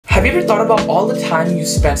Have you ever thought about all the time you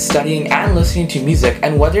spent studying and listening to music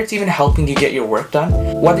and whether it's even helping you get your work done?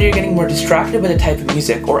 Whether you're getting more distracted by the type of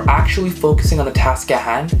music or actually focusing on the task at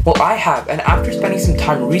hand? Well, I have, and after spending some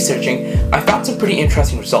time researching, I found some pretty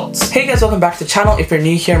interesting results. Hey guys, welcome back to the channel. If you're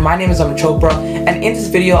new here, my name is AmanChopra, and in this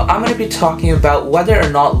video, I'm going to be talking about whether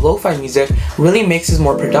or not lo-fi music really makes us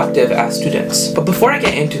more productive as students. But before I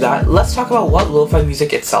get into that, let's talk about what lo-fi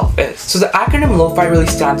music itself is. So the acronym lo-fi really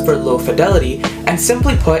stands for low fidelity, and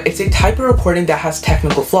simply put, it's a type of recording that has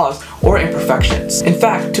technical flaws or imperfections. In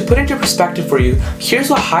fact, to put into perspective for you, here's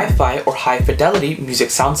what hi-fi or high fidelity music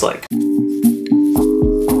sounds like.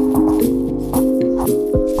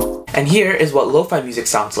 And here is what lo-fi music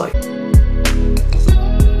sounds like.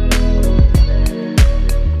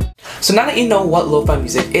 So now that you know what lo-fi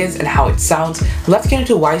music is and how it sounds, let's get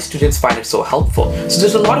into why students find it so helpful. So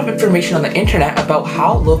there's a lot of information on the internet about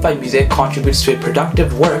how lo-fi music contributes to a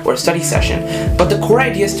productive work or study session, but the core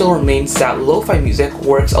idea still remains that lo-fi music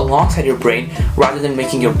works alongside your brain rather than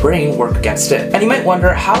making your brain work against it. And you might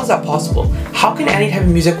wonder, how is that possible? How can any type of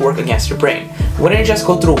music work against your brain? Wouldn't it just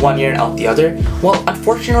go through one ear and out the other? Well,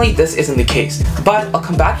 unfortunately, this isn't the case, but I'll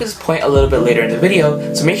come back to this point a little bit later in the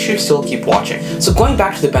video, so make sure you still keep watching. So going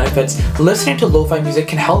back to the benefits, listening to lo-fi music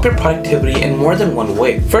can help your productivity in more than one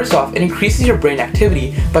way. First off, it increases your brain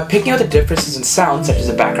activity by picking out the differences in sounds such as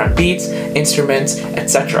the background beats, instruments,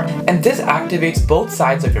 etc. And this activates both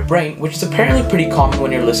sides of your brain, which is apparently pretty common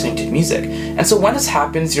when you're listening to music. And so when this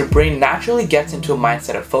happens, your brain naturally gets into a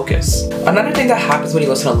mindset of focus. Another thing that happens when you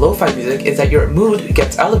listen to lo-fi music is that your mood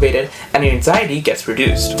gets elevated and your anxiety gets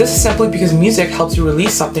reduced. This is simply because music helps you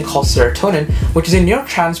release something called serotonin, which is a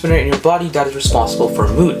neurotransmitter in your body that is responsible for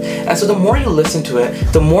mood. And so the more you listen to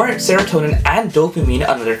it, the more serotonin and dopamine,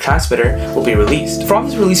 another transmitter, will be released. From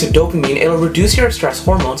this release of dopamine, it'll reduce your stress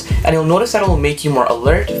hormones, and you'll notice that it will make you more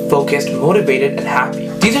alert, focused, motivated, and happy.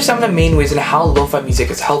 These are some of the main ways in how lo-fi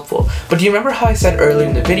music is helpful. But do you remember how I said earlier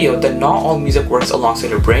in the video that not all music works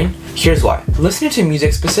alongside your brain? Here's why. Listening to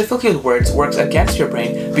music, specifically with words, works against your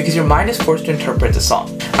brain because your mind is forced to interpret the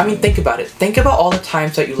song. I mean, think about it. Think about all the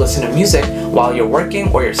times that you listen to music while you're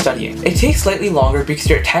working or you're studying. It takes slightly longer because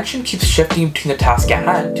your attention keeps shifting between the task at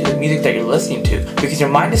hand to the music that you're listening to because your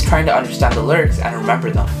mind is trying to understand the lyrics and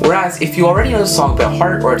remember them. Whereas if you already know the song by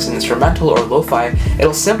heart or it's an instrumental or lo-fi,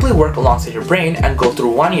 it'll simply work alongside your brain and go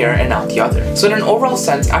through one ear and out the other. So in an overall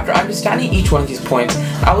sense, after understanding each one of these points,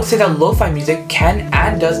 I would say that lo-fi music can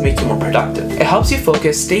and does make you more productive. It helps you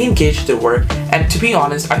focus, stay engaged with your work, and to be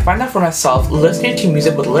honest, I find that for myself, listening to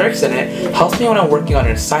music with lyrics in it helps me when I'm working on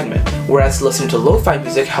an assignment, whereas listening to lo-fi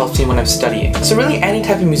music helps me when I'm studying. So really any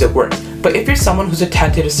type of music works. But if you're someone who's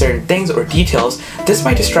attentive to certain things or details, this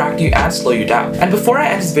might distract you and slow you down. And before I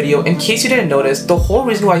end this video, in case you didn't notice, the whole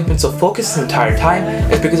reason why you've been so focused this entire time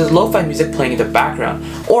is because there's lo-fi music playing in the background.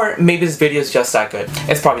 Or maybe this video is just that good.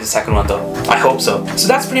 It's probably the second one though. I hope so. So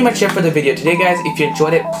that's pretty much it for the video today, guys. If you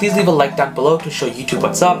enjoyed it, please leave a like down below to show YouTube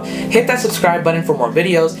what's up. Hit that subscribe button for more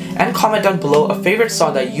videos, and comment down below a favorite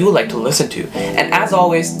song that you like to listen to. And as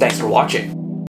always, thanks for watching.